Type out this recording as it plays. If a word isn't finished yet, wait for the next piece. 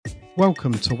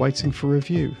Welcome to Waiting for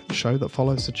Review, the show that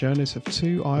follows the journeys of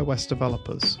two iOS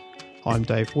developers. I'm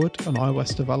Dave Wood, an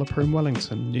iOS developer in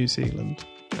Wellington, New Zealand.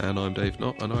 And I'm Dave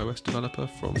Knott, an iOS developer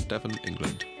from Devon,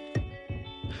 England.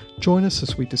 Join us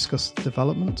as we discuss the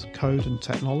development, code and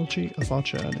technology of our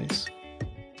journeys.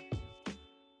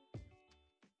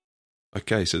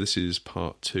 Okay, so this is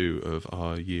part 2 of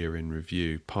our year in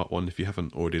review. Part 1, if you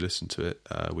haven't already listened to it,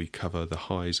 we cover the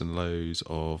highs and lows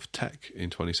of tech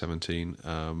in 2017.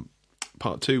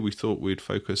 Part 2, we thought we'd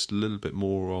focus a little bit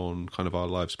more on kind of our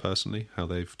lives personally, how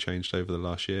they've changed over the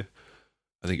last year.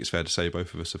 I think it's fair to say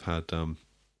both of us have had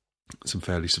some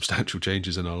fairly substantial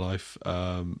changes in our life,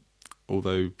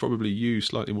 although probably you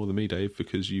slightly more than me, Dave,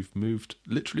 because you've moved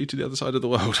literally to the other side of the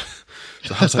world.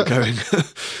 So how's that going?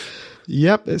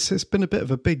 Yep, it's been a bit of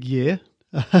a big year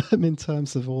in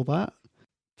terms of all that.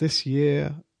 This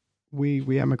year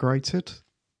we emigrated,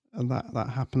 and that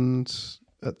happened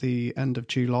at the end of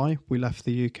July. We left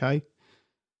the UK.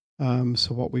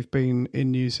 So what we've been in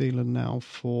New Zealand now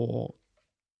for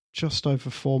just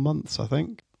over 4 months, I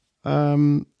think.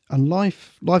 And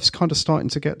life's kind of starting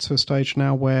to get to a stage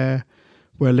now where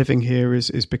living here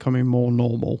is becoming more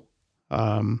normal.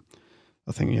 I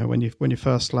think, when we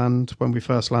first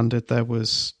landed, there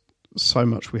was so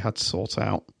much we had to sort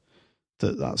out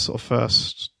that sort of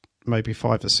first maybe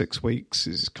 5 or 6 weeks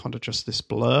is kind of just this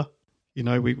blur.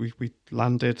 We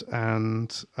landed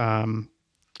and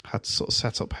had to sort of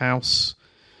set up house,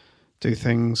 do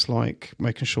things like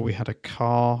making sure we had a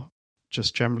car,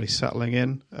 just generally settling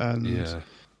in. And yeah,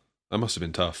 that must have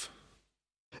been tough.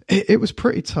 It was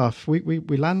pretty tough. We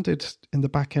landed in the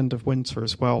back end of winter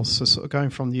as well, so sort of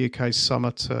going from the UK's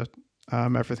summer to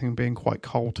everything being quite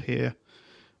cold here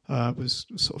was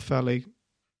sort of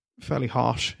fairly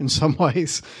harsh in some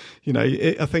ways.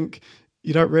 I think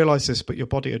you don't realise this, but your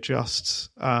body adjusts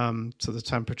to the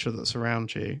temperature that's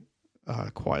around you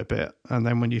quite a bit, and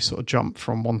then when you sort of jump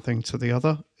from one thing to the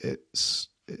other, it's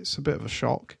a bit of a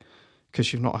shock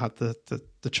because you've not had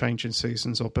the change in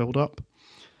seasons or build up.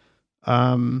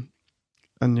 And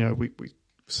we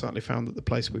certainly found that the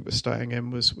place we were staying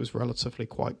in was relatively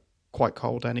quite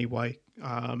cold anyway,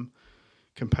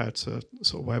 compared to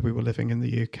sort of where we were living in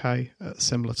the UK at a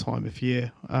similar time of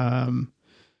year.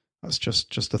 That's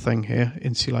just a thing here.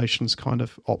 Insulation's kind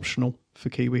of optional for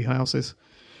Kiwi houses,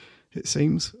 it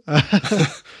seems.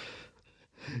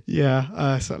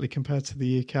 Yeah, certainly compared to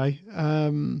the UK.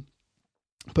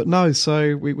 But no,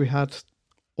 so we had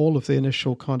all of the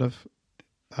initial kind of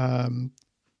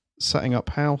setting up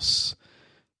house.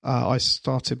 I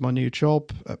started my new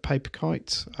job at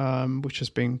Paperkite, which has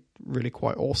been really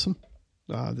quite awesome.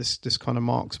 This kind of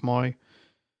marks my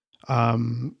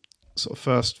sort of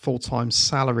first full-time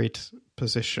salaried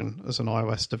position as an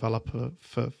iOS developer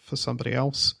for somebody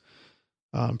else.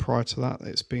 Prior to that,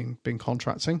 it's been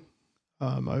contracting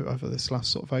over this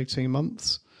last sort of 18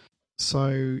 months.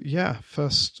 So yeah,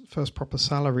 first proper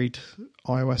salaried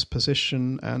iOS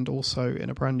position, and also in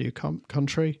a brand new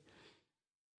country.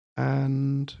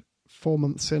 And 4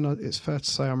 months in, it's fair to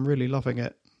say I'm really loving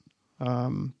it.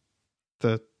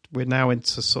 We're now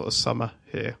into sort of summer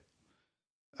here,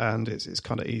 and it's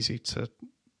kind of easy to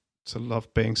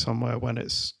love being somewhere when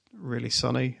it's really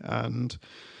sunny. And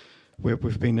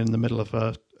we've been in the middle of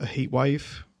a heat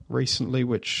wave recently,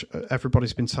 which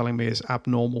everybody's been telling me is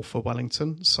abnormal for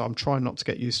Wellington, so I'm trying not to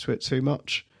get used to it too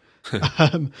much.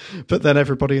 But then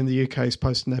everybody in the UK is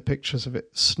posting their pictures of it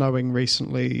snowing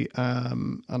recently,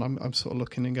 and I'm sort of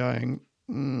looking and going,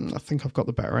 I think I've got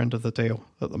the better end of the deal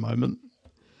at the moment.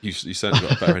 You certainly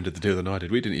got a better end of the deal than I did.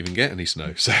 We didn't even get any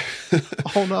snow. So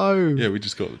Oh no! Yeah, we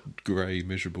just got grey,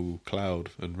 miserable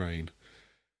cloud and rain.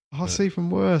 Oh, it's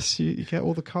even worse. You get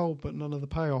all the cold, but none of the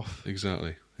payoff.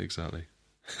 Exactly.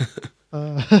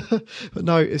 But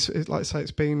no, it's like I say, it's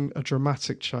been a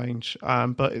dramatic change,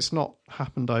 but it's not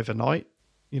happened overnight.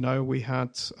 We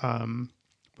had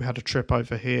a trip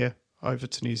over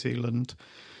to New Zealand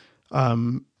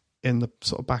in the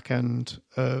sort of back end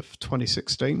of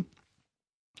 2016,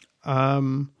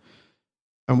 and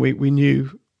we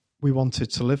knew we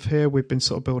wanted to live here. We've been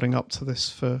sort of building up to this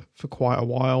for quite a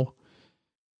while.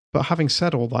 But having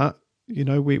said all that,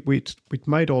 we'd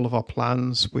made all of our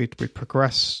plans. We'd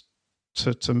progressed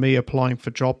to me applying for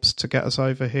jobs to get us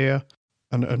over here,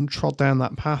 and trod down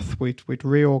that path. We'd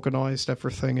reorganised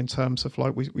everything in terms of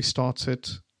we started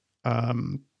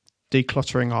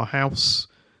decluttering our house,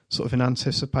 sort of in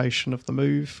anticipation of the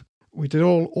move. We did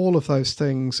all of those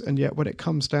things, and yet when it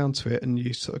comes down to it, and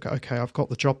you sort of go, okay, I've got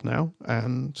the job now,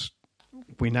 and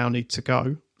we now need to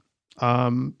go.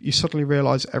 You suddenly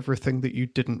realise everything that you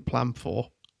didn't plan for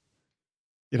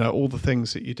all the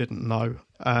things that you didn't know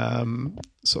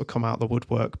sort of come out of the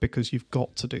woodwork because you've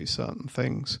got to do certain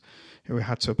things. We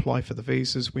had to apply for the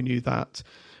visas, we knew that.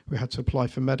 We had to apply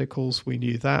for medicals, we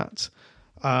knew that.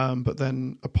 But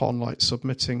then upon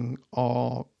submitting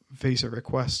our visa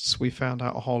requests, we found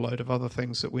out a whole load of other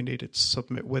things that we needed to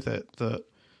submit with it that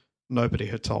nobody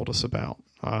had told us about,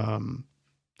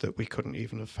 that we couldn't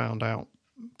even have found out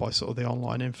by sort of the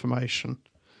online information.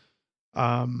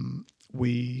 So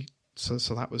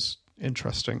that was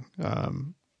interesting.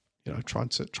 Trying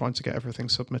to get everything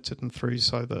submitted and through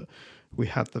so that we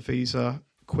had the visa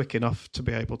quick enough to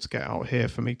be able to get out here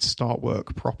for me to start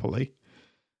work properly.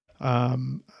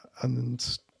 And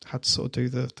had to sort of do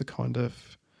the kind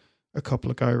of a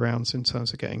couple of go-rounds in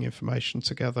terms of getting information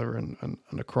together and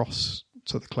across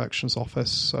to the collections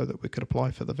office so that we could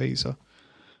apply for the visa.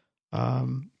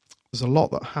 There's a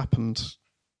lot that happened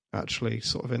actually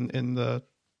sort of in the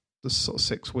sort of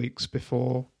 6 weeks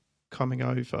before coming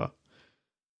over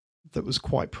that was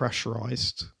quite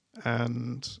pressurized,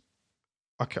 and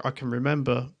I can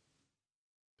remember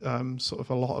sort of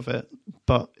a lot of it,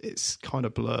 but it's kind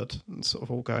of blurred and sort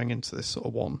of all going into this sort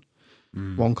of one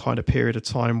kind of period of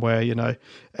time where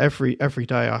every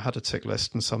day I had a tick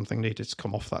list and something needed to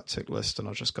come off that tick list, and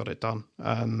I just got it done.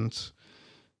 And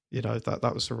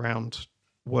that was around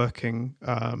working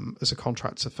as a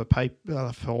contractor for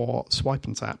Swipe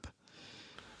and Tap,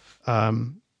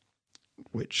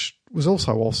 which was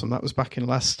also awesome. That was back in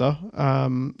Leicester.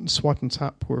 Swipe and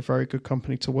Tap were a very good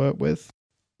company to work with.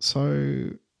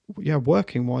 So yeah,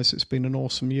 working wise, it's been an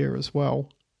awesome year as well.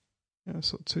 Yeah,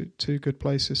 so two good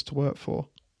places to work for.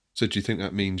 So do you think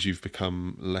that means you've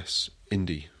become less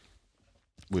indie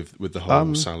with the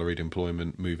whole salaried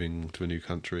employment, moving to a new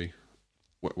country?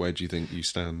 Where do you think you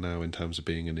stand now in terms of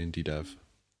being an indie dev?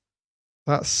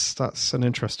 That's an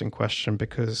interesting question,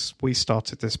 because we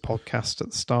started this podcast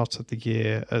at the start of the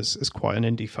year as quite an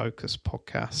indie focused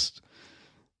podcast.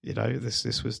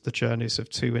 This was the journeys of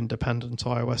two independent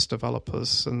iOS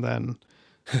developers, and then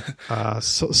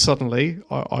suddenly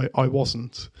I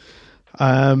wasn't.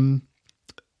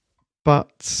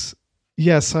 But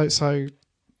yeah, so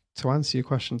to answer your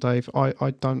question, Dave,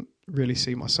 I don't really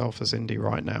see myself as indie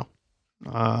right now.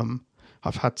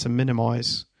 I've had to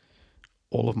minimize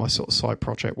all of my sort of side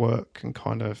project work and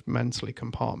kind of mentally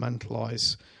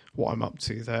compartmentalize what I'm up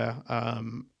to there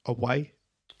away,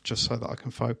 just so that I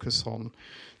can focus on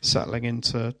settling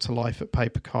into life at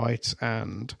Paperkite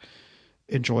and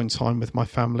enjoying time with my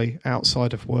family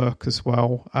outside of work as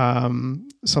well.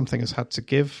 Something has had to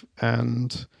give,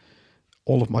 and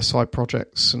all of my side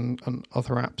projects and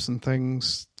other apps and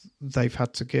things, they've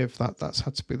had to give. That's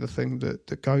had to be the thing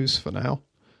that goes for now.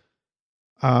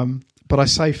 But I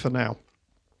say for now,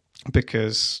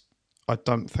 because I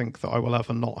don't think that I will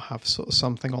ever not have sort of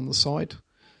something on the side.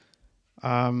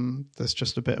 There's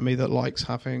just a bit of me that likes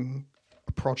having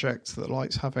a project, that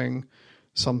likes having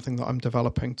something that I'm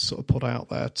developing to sort of put out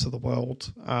there to the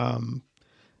world.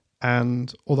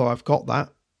 And although I've got that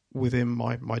within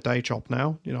my day job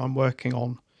now, I'm working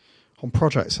on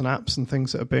projects and apps and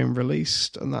things that are being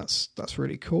released, and that's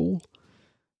really cool.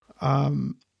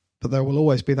 But there will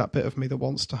always be that bit of me that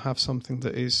wants to have something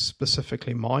that is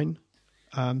specifically mine,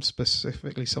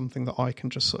 specifically something that I can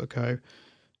just sort of go,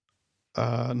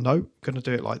 no, going to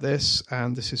do it like this,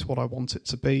 and this is what I want it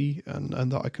to be,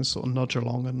 and that I can sort of nudge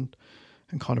along and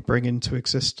kind of bring into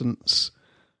existence.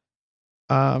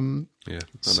 Yeah, that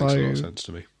makes a lot of sense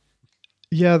to me.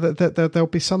 Yeah, there'll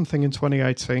be something in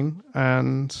 2018,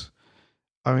 and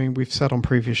I mean, we've said on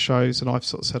previous shows, and I've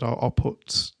sort of said I'll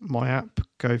put my app,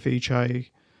 Go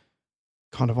VJ,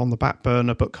 kind of on the back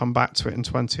burner, but come back to it in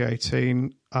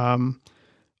 2018.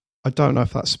 I don't know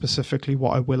if that's specifically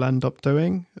what I will end up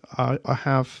doing. I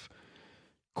have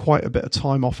quite a bit of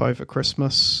time off over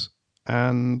Christmas,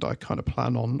 and I kind of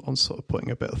plan on sort of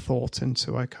putting a bit of thought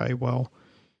into, okay, well,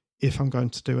 if I'm going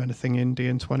to do anything indie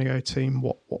in 2018,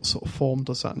 what sort of form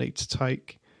does that need to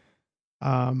take?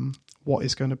 What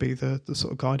is going to be the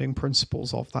sort of guiding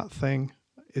principles of that thing?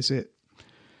 Is it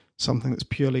something that's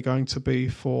purely going to be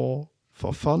for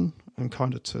fun and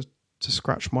kind of to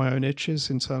scratch my own itches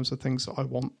in terms of things that I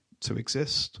want to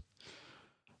exist?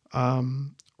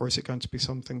 Or is it going to be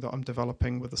something that I'm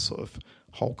developing with a sort of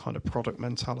whole kind of product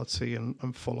mentality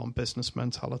and full-on business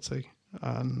mentality?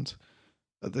 And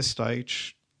at this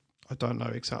stage, I don't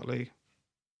know exactly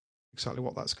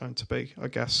what that's going to be. I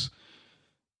guess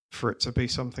for it to be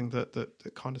something that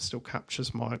kind of still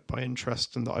captures my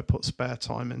interest and that I put spare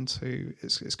time into,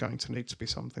 it's going to need to be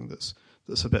something that's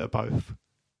a bit of both.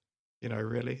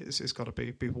 Really, it's got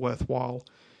to be worthwhile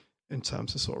in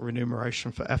terms of sort of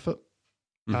remuneration for effort.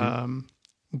 Mm-hmm.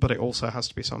 but it also has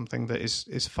to be something that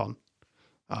is fun,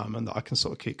 and that I can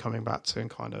sort of keep coming back to and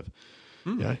kind of,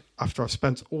 after I've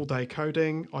spent all day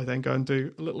coding, I then go and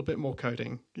do a little bit more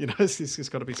coding. It's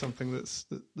got to be something that's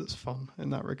fun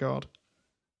in that regard.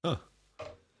 Huh.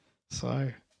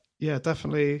 So, yeah,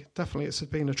 definitely, it's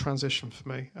been a transition for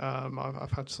me.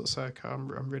 I've had to sort of say, okay,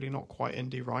 I'm really not quite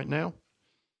indie right now,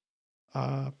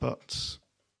 but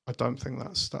I don't think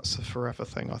that's a forever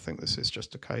thing. I think this is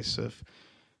just a case of,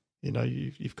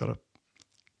 you've got to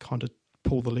kind of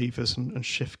pull the levers and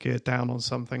shift gear down on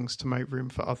some things to make room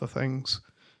for other things.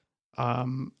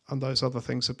 And those other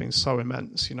things have been so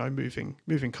immense,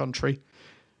 moving country,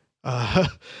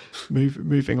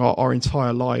 moving our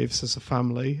entire lives as a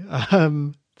family,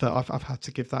 that I've had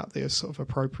to give that the sort of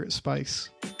appropriate space.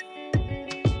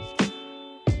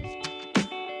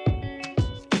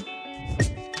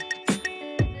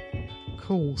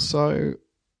 Cool. So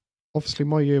obviously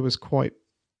my year was quite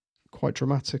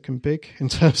dramatic and big in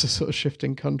terms of sort of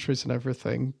shifting countries and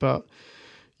everything, but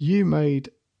you made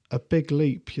a big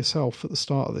leap yourself at the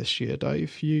start of this year,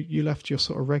 Dave. You left your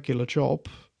sort of regular job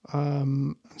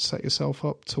and set yourself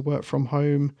up to work from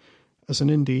home as an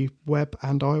indie web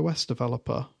and iOS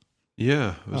developer.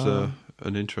 Yeah, it was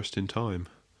an interesting time.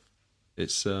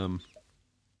 It's it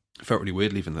felt really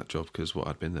weird leaving that job because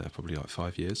I'd been there probably like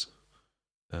 5 years.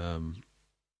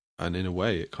 And in a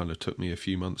way, it kind of took me a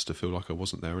few months to feel like I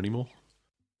wasn't there anymore.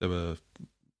 There were,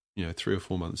 3 or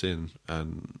 4 months in,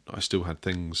 and I still had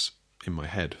things in my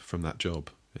head from that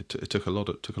job. It took a lot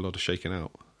of shaking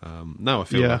out. Now I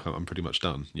feel like I'm pretty much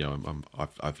done.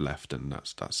 I've left, and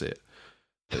that's it.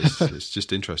 It's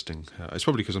just interesting. It's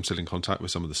probably because I'm still in contact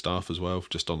with some of the staff as well,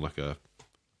 just on like a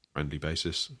friendly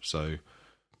basis. So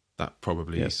that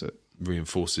probably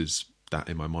reinforces that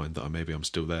in my mind that maybe I'm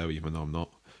still there, even though I'm not.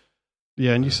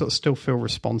 Yeah, and you sort of still feel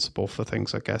responsible for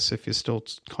things, I guess, if you're still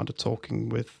kind of talking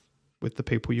with the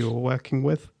people you were working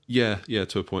with. Yeah,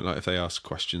 to a point. Like if they ask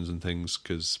questions and things,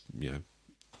 because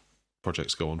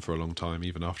projects go on for a long time,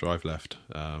 even after I've left.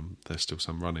 There's still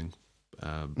some running.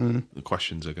 The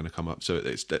questions are going to come up, so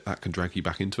that can drag you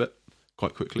back into it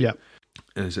quite quickly. Yeah,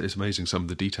 and it's amazing some of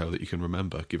the detail that you can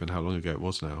remember, given how long ago it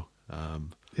was now.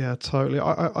 Yeah, totally.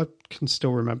 I can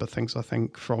still remember things, I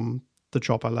think, from the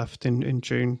job I left in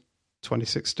June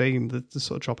 2016, the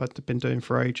sort of job I'd been doing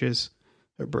for ages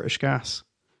at British Gas.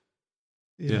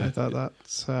 That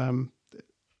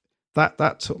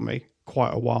took me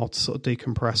quite a while to sort of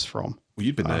decompress from. Well,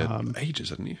 you'd been there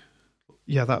ages, hadn't you?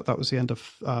 Yeah, that was the end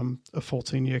of a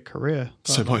 14-year career.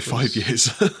 So my 5 years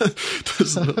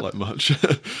doesn't look like much.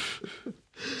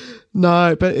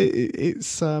 No, but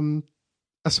it's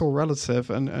that's all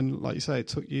relative, and like you say, it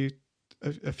took you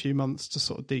a few months to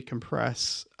sort of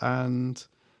decompress, and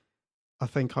I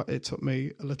think it took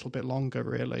me a little bit longer,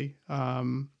 really. I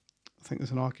think there's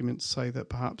an argument to say that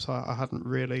perhaps I hadn't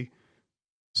really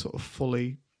sort of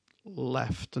fully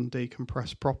left and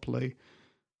decompressed properly,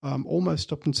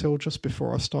 almost up until just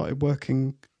before I started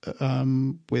working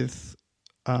with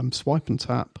Swipe and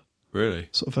Tap. Really?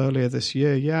 Sort of earlier this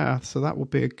year, yeah. So that would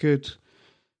be a good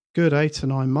 8 to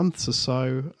 9 months or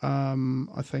so,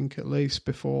 I think, at least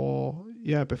before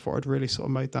I'd really sort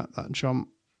of made that jump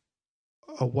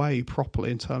away properly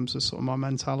in terms of sort of my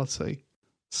mentality.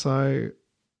 So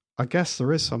I guess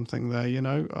there is something there,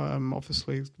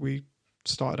 obviously we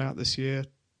started out this year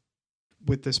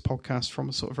with this podcast from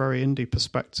a sort of very indie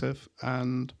perspective,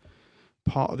 and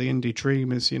part of the indie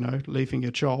dream is, leaving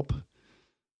your job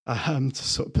to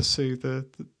sort of pursue the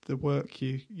work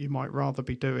you might rather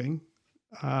be doing.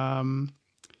 And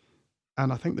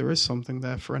I think there is something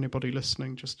there for anybody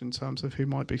listening, just in terms of who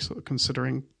might be sort of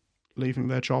considering leaving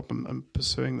their job and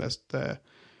pursuing their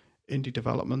indie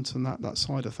development and that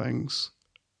side of things,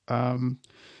 in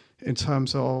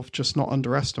terms of just not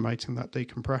underestimating that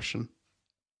decompression,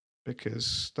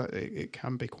 because it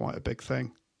can be quite a big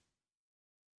thing.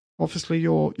 Obviously,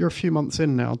 you're a few months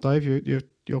in now, Dave. You're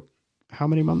how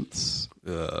many months?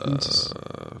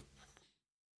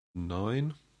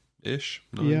 9-ish,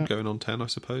 going on 10, I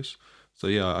suppose. So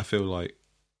yeah, I feel like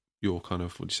you're kind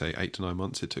of, would you say 8 to 9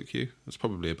 months it took you? That's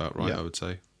probably about right, I would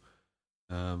say.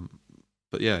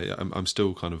 But yeah, I'm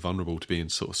still kind of vulnerable to being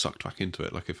sort of sucked back into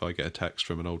it. Like if I get a text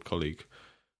from an old colleague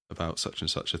about such and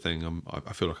such a thing,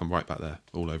 I feel like I'm right back there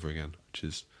all over again, which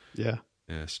is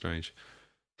strange.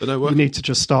 But no, you need to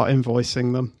just start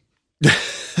invoicing them.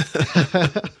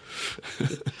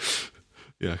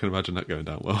 Yeah, I can imagine that going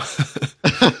down well.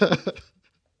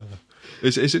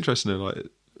 It's interesting though, like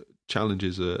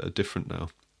challenges are different now.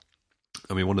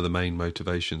 I mean, one of the main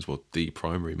motivations, the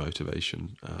primary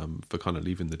motivation for kind of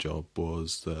leaving the job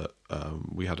was that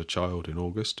we had a child in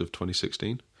August of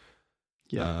 2016.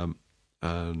 Yeah.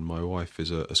 And my wife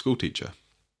is a school teacher.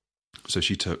 So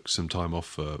she took some time off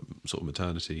for sort of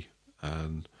maternity,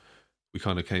 and we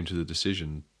kind of came to the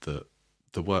decision that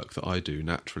the work that I do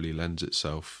naturally lends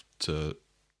itself to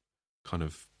kind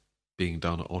of being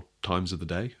done at odd times of the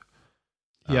day.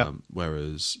 Yeah.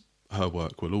 Whereas her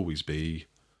work will always be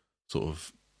sort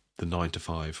of the 9 to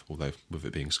 5, although with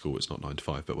it being school, it's not 9 to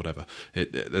 5, but whatever.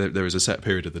 There is a set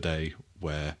period of the day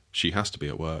where she has to be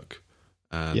at work,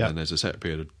 and Yeah. then there's a set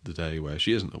period of the day where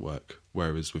she isn't at work.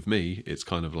 Whereas with me, it's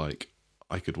kind of like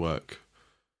I could work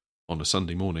on a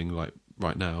Sunday morning, like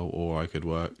right now, or I could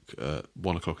work at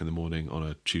 1 o'clock in the morning on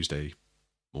a Tuesday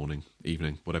morning,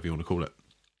 evening, whatever you want to call it.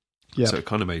 Yeah. So it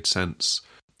kind of made sense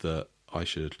that I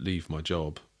should leave my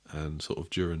job, and sort of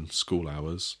during school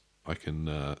hours, I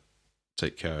can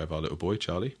take care of our little boy,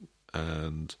 Charlie,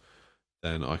 and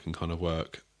then I can kind of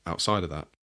work outside of that.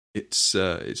 It's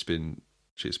been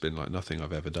like nothing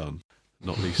I've ever done,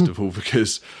 not least of all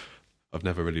because I've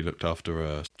never really looked after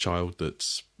a child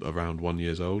that's around 1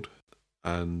 year old,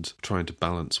 and trying to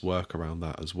balance work around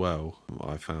that as well,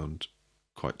 I found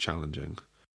quite challenging.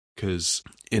 Because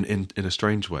in a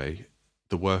strange way,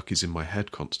 the work is in my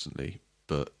head constantly,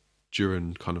 but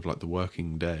during kind of like the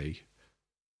working day,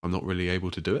 I'm not really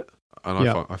able to do it. And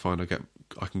I find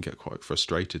I can get quite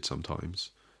frustrated sometimes,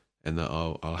 in that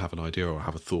I'll have an idea or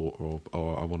have a thought,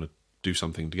 or I want to do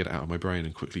something to get it out of my brain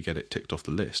and quickly get it ticked off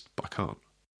the list, but I can't.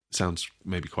 It sounds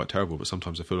maybe quite terrible, but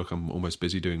sometimes I feel like I'm almost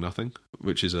busy doing nothing,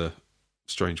 which is a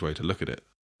strange way to look at it.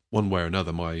 One way or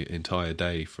another, my entire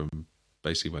day from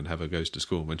basically when Heather goes to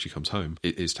school and when she comes home,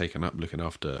 it is taken up looking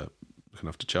after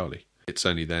Charlie. It's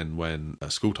only then when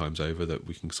school time's over that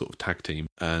we can sort of tag team,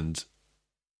 and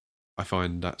I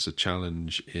find that's a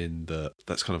challenge in that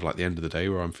that's kind of like the end of the day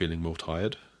where I'm feeling more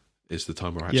tired, is the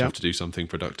time where I actually have to do something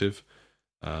productive.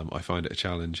 I find it a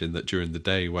challenge in that during the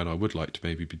day when I would like to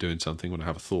maybe be doing something, when I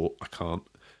have a thought, I can't.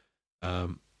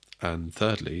 And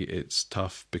thirdly, it's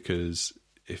tough because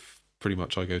if pretty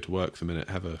much I go to work the minute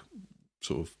Heather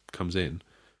sort of comes in,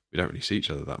 we don't really see each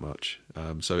other that much.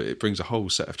 So it brings a whole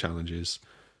set of challenges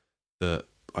that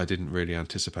I didn't really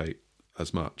anticipate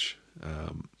as much.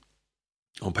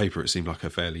 On paper, it seemed like a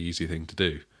fairly easy thing to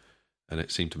do, and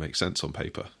it seemed to make sense on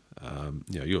paper.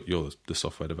 You're the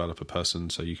software developer person,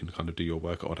 so you can kind of do your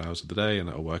work at odd hours of the day, and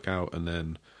that'll work out. And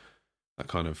then that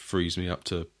kind of frees me up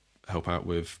to help out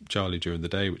with Charlie during the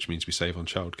day, which means we save on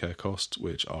childcare costs,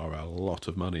 which are a lot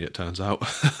of money, it turns out.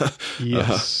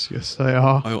 Yes, they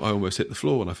are. I almost hit the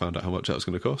floor when I found out how much that was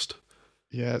going to cost.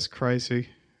 Yeah, it's crazy.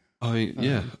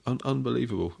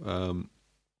 Unbelievable.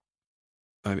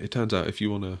 It turns out if you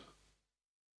want to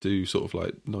do sort of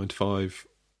like 9 to 5,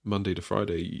 Monday to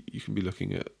Friday, you can be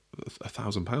looking at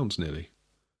 £1,000 nearly.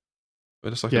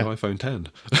 But it's like an iPhone 10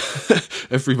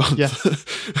 every month. Yeah.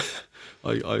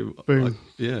 I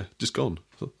just gone.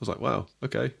 I was like, wow,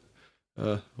 okay.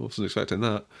 Wasn't expecting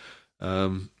that.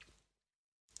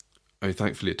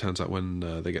 Thankfully, it turns out when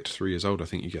they get to 3 years old, I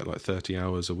think you get like 30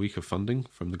 hours a week of funding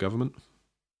from the government.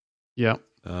 Yeah.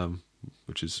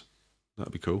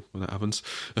 That'd be cool when that happens.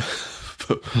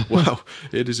 But wow,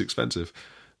 it is expensive.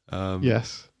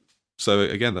 Yes. So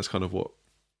again, that's kind of what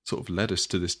sort of led us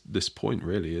to this point.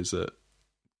 Really, is that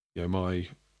my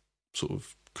sort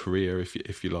of career,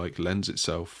 if you like, lends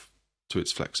itself to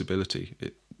its flexibility.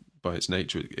 It by its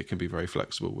nature, it can be very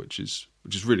flexible, which is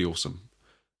really awesome.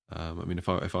 If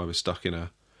I was stuck in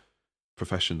a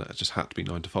profession that just had to be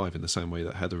 9 to 5 in the same way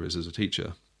that Heather is as a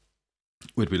teacher,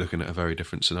 we'd be looking at a very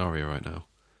different scenario right now.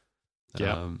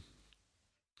 Yeah.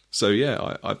 So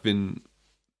yeah, I've been.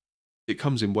 It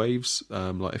comes in waves.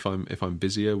 Like if I'm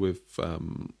busier with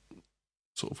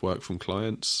sort of work from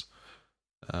clients,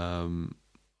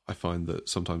 I find that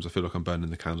sometimes I feel like I'm burning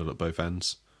the candle at both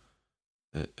ends.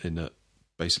 In that,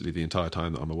 basically the entire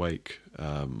time that I'm awake,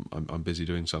 I'm busy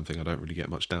doing something. I don't really get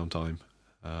much downtime.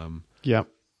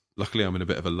 Luckily, I'm in a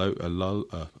bit of a lull,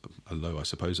 I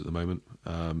suppose, at the moment.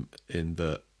 In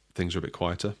that things are a bit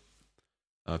quieter.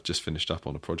 I've just finished up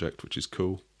on a project, which is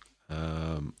cool,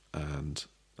 and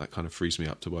that kind of frees me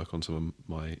up to work on some of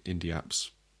my indie apps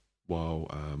while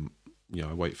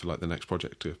I wait for like the next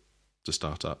project to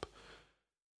start up,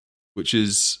 which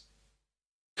is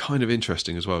kind of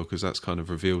interesting as well, because that's kind of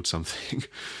revealed something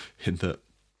in that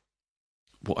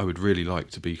what I would really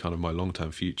like to be kind of my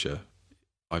long-term future,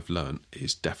 I've learned,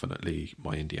 is definitely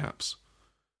my indie apps.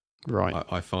 Right.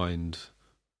 I find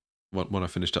when I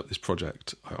finished up this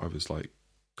project, I was like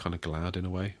kind of glad in a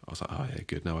way. I was like, oh yeah,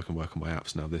 good. Now I can work on my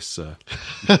apps. Now this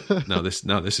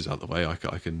is out the way. I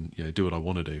can do what I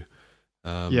want to do.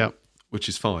 Which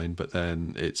is fine. But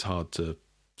then it's hard to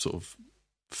sort of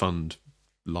fund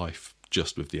life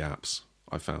just with the apps.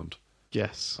 I've found.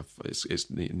 Yes. It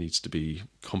needs to be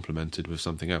complemented with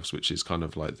something else, which is kind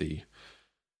of like the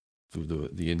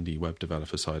indie web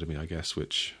developer side of me, I guess,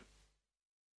 which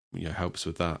helps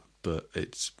with that. But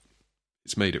it's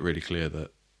made it really clear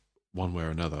that one way or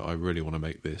another, I really want to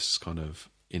make this kind of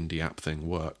indie app thing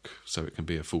work, so it can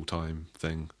be a full-time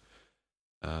thing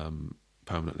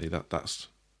permanently. That's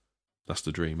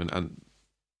the dream, and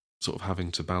sort of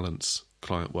having to balance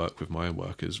client work with my own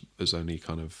work has only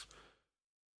kind of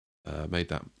made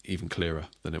that even clearer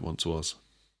than it once was.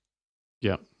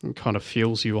 Yeah, it kind of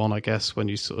fuels you on, I guess, when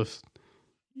you sort of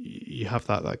you have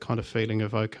that kind of feeling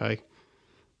of, okay,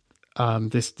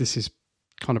 this is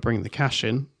kind of bringing the cash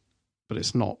in, but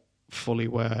it's not fully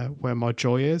where my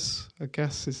joy is, I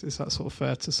guess. Is that sort of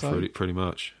fair to say? Pretty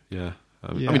much, yeah.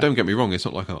 I mean, don't get me wrong. It's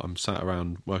not like I'm sat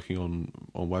around working on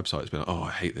websites being like, oh,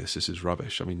 I hate this. This is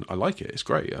rubbish. I mean, I like it. It's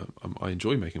great. I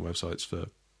enjoy making websites for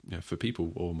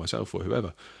people or myself or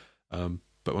whoever.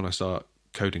 But when I start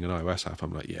coding an iOS app,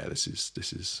 I'm like, yeah, this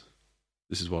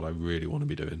is what I really want to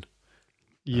be doing.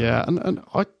 Yeah, and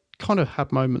I kind of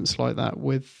had moments like that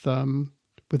with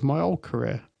my old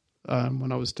career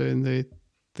when I was doing the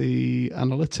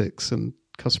analytics and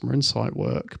customer insight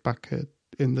work back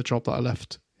in the job that I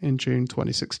left in June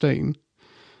 2016.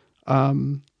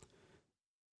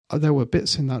 There were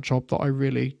bits in that job that I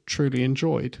really, truly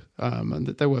enjoyed, and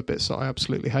there were bits that I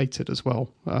absolutely hated as well.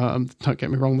 Don't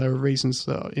get me wrong, there were reasons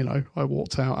that, I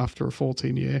walked out after a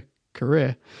 14-year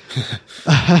career.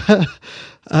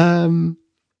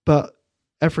 But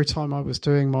every time I was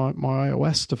doing my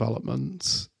iOS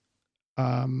developments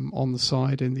on the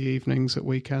side in the evenings, at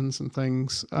weekends and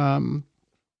things,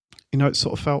 it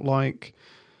sort of felt like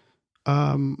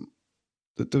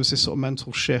that there was this sort of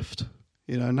mental shift.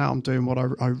 Now I'm doing what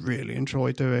I really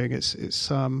enjoy doing.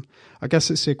 It's I guess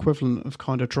it's the equivalent of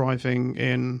kind of driving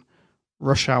in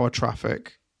rush hour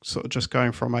traffic, sort of just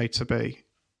going from A to B.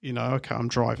 Okay, I'm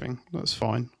driving, that's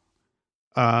fine.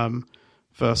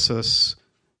 Versus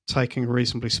taking a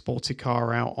reasonably sporty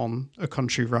car out on a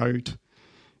country road,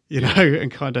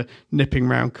 and kind of nipping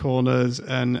round corners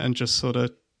and just sort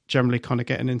of generally kind of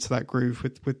getting into that groove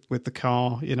with the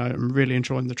car, and really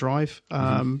enjoying the drive.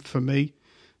 For me,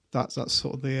 that's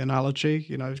sort of the analogy,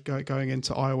 going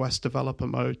into iOS developer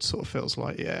mode sort of feels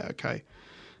like, yeah, okay.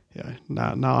 Yeah.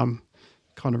 Now I'm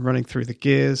kind of running through the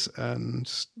gears and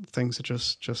things are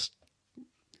just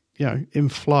in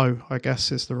flow, I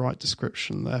guess is the right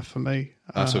description there for me.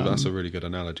 That's a really good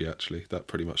analogy, actually. That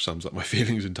pretty much sums up my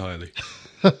feelings entirely.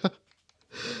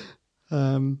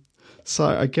 So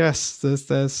I guess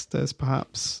there's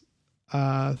perhaps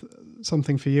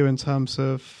something for you in terms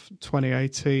of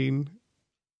 2018.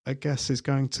 I guess is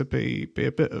going to be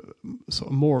a bit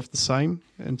sort of more of the same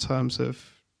in terms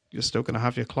of you're still going to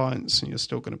have your clients and you're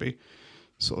still going to be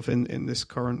sort of in this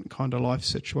current kind of life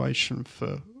situation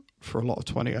for a lot of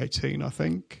 2018, I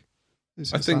think.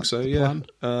 I think so, yeah.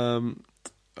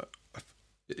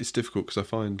 It's difficult because I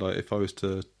find like if I was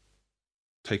to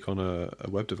take on a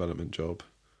web development job,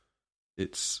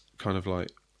 it's kind of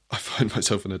like I find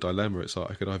myself in a dilemma. It's like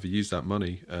I could either use that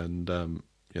money and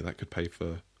that could pay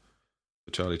for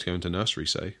Charlie to go into nursery,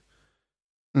 say,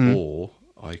 or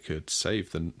I could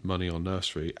save the money on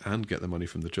nursery and get the money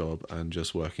from the job and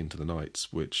just work into the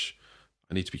nights, which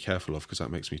I need to be careful of because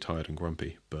that makes me tired and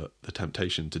grumpy. But the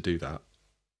temptation to do that,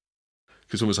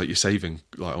 because it's almost like you're saving,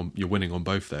 like you're winning on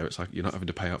both there. It's like you're not having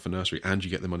to pay out for nursery and you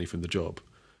get the money from the job.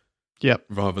 Yep.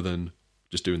 Rather than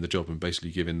just doing the job and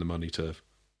basically giving the money to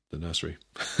the nursery.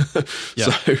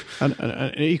 Yeah. So,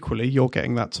 and equally, you're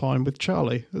getting that time with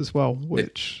Charlie as well,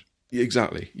 which...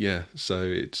 Exactly, yeah. So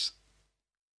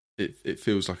it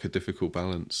feels like a difficult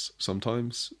balance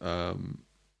sometimes. I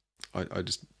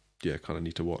just kind of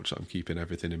need to watch that I'm keeping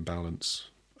everything in balance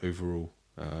overall.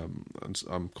 And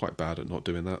I'm quite bad at not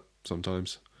doing that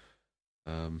sometimes,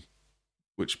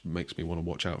 which makes me want to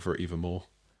watch out for it even more.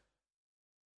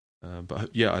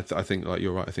 But yeah, I think like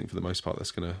you're right. I think for the most part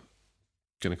that's gonna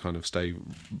kind of stay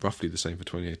roughly the same for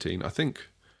 2018. I think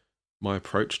my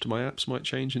approach to my apps might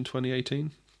change in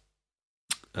 2018.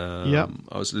 I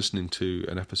was listening to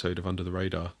an episode of Under the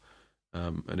Radar,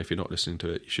 and if you're not listening to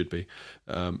it, you should be,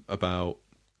 about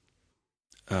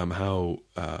how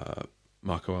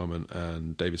Marco Arment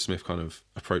and David Smith kind of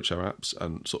approach their apps,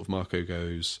 and sort of Marco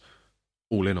goes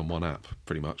all in on one app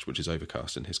pretty much, which is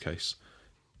Overcast in his case.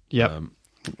 Yeah,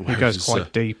 he goes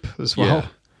quite deep as well.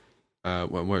 Yeah.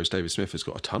 Whereas David Smith has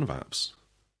got a ton of apps,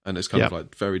 and it's kind of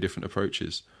like very different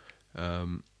approaches.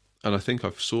 And I think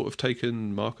I've sort of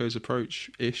taken Marco's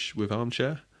approach-ish with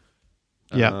Armchair.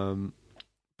 But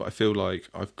I feel like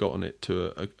I've gotten it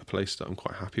to a place that I'm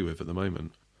quite happy with at the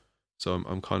moment. So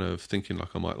I'm kind of thinking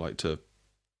like I might like to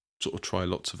sort of try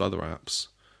lots of other apps,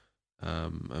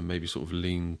 and maybe sort of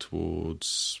lean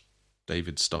towards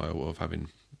David's style of having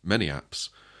many apps.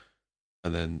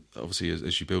 And then obviously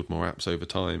as you build more apps over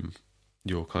time,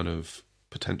 your kind of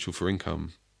potential for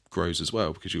income grows as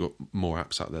well, because you've got more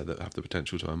apps out there that have the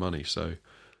potential to earn money. So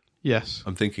yes,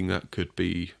 I'm thinking that could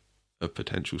be a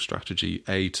potential strategy,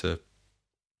 to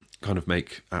kind of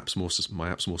make my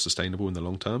apps more sustainable in the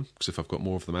long term. Because if I've got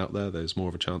more of them out there, there's more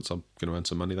of a chance I'm going to earn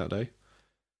some money that day.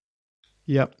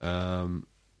 Yep. And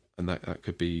that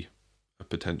could be a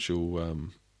potential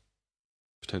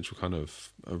kind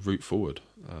of a route forward.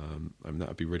 I mean, that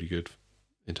would be really good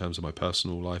in terms of my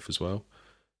personal life as well.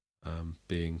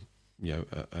 Being,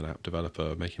 an app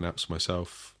developer, making apps for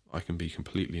myself, I can be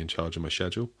completely in charge of my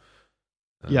schedule.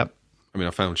 Yep. I mean,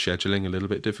 I found scheduling a little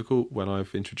bit difficult when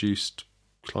I've introduced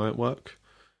client work,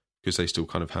 because they still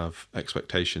kind of have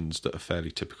expectations that are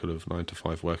fairly typical of 9 to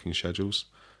 5 working schedules.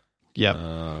 Yep.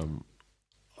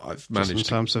 I've managed in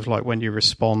terms of like when you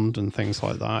respond and things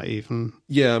like that, even.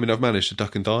 Yeah, I mean, I've managed to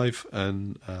duck and dive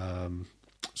and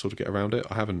sort of get around it.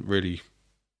 I haven't really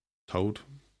told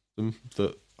them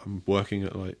that I'm working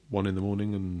at like 1 a.m.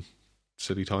 and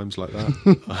silly times like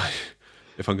that.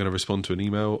 If I'm going to respond to an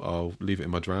email, I'll leave it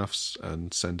in my drafts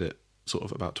and send it sort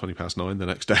of about 9:20 the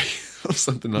next day or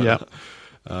something like that.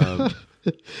 But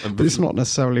it's not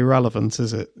necessarily relevant,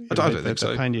 is it? I don't think so.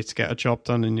 They're paying you to get a job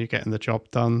done, and you're getting the job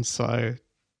done. So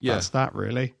that's that,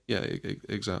 really. Yeah,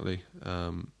 exactly.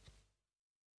 And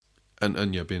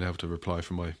being able to reply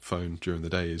from my phone during the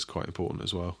day is quite important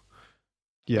as well.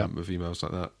 Yeah, with emails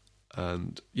like that.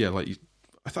 And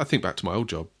I think back to my old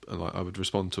job, and like I would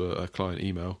respond to a client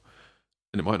email,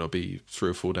 and it might not be 3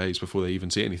 or 4 days before they even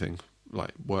see anything,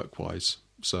 like work-wise.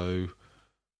 So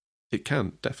it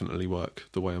can definitely work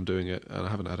the way I'm doing it, and I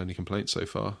haven't had any complaints so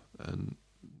far. And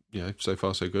so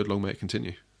far so good. Long may it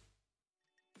continue.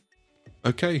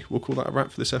 Okay, we'll call that a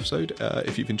wrap for this episode.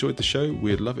 If you've enjoyed the show,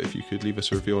 we'd love it if you could leave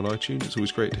us a review on iTunes. It's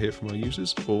always great to hear from our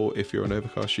users. Or if you're an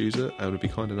Overcast user and would be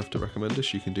kind enough to recommend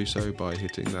us, you can do so by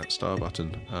hitting that star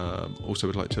button. Also,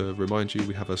 we'd like to remind you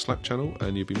we have a Slack channel,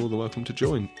 and you'd be more than welcome to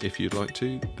join if you'd like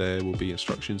to. There will be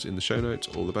instructions in the show notes,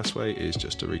 or the best way is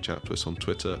just to reach out to us on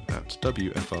Twitter at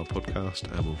WFR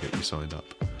Podcast, and we'll get you signed up.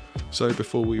 So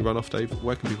before we run off, Dave,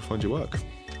 where can people find your work?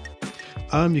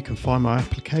 You can find my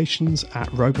applications at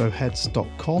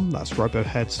roboheads.com. That's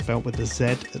Robohead spelled with a Z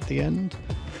at the end.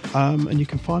 And you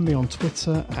can find me on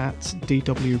Twitter at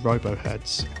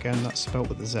DWRoboheads. Again, that's spelled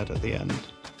with a Z at the end.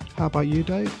 How about you,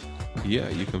 Dave? Yeah,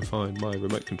 you can find my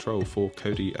remote control for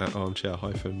Kodi at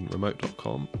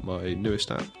armchair-remote.com. My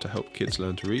newest app to help kids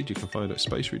learn to read, you can find at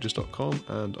spacereaders.com.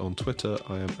 And on Twitter,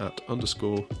 I am at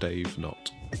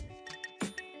 _DaveNot.